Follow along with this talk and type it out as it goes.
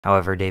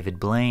However, David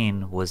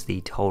Blaine was the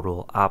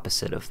total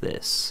opposite of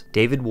this.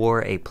 David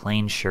wore a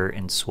plain shirt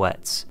and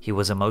sweats. He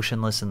was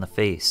emotionless in the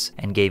face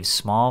and gave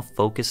small,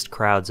 focused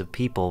crowds of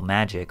people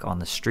magic on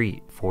the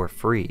street for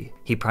free.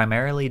 He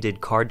primarily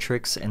did card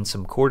tricks and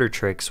some quarter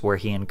tricks where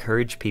he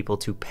encouraged people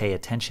to pay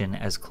attention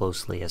as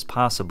closely as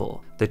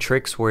possible. The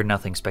tricks were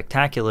nothing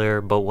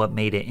spectacular, but what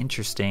made it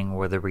interesting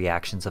were the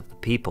reactions of the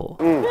people.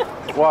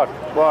 Look.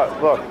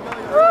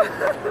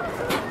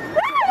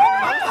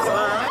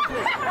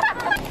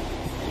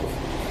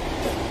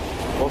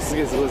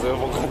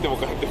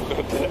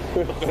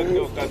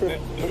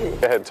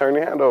 Go ahead, turn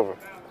your hand over.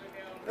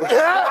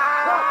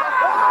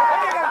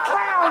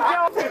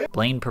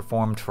 Blaine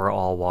performed for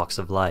all walks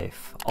of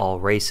life, all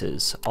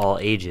races, all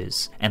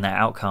ages, and the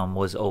outcome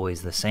was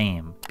always the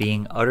same,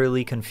 being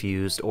utterly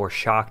confused or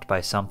shocked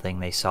by something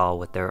they saw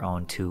with their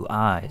own two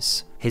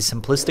eyes. His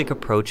simplistic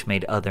approach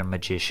made other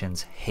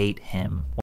magicians hate him.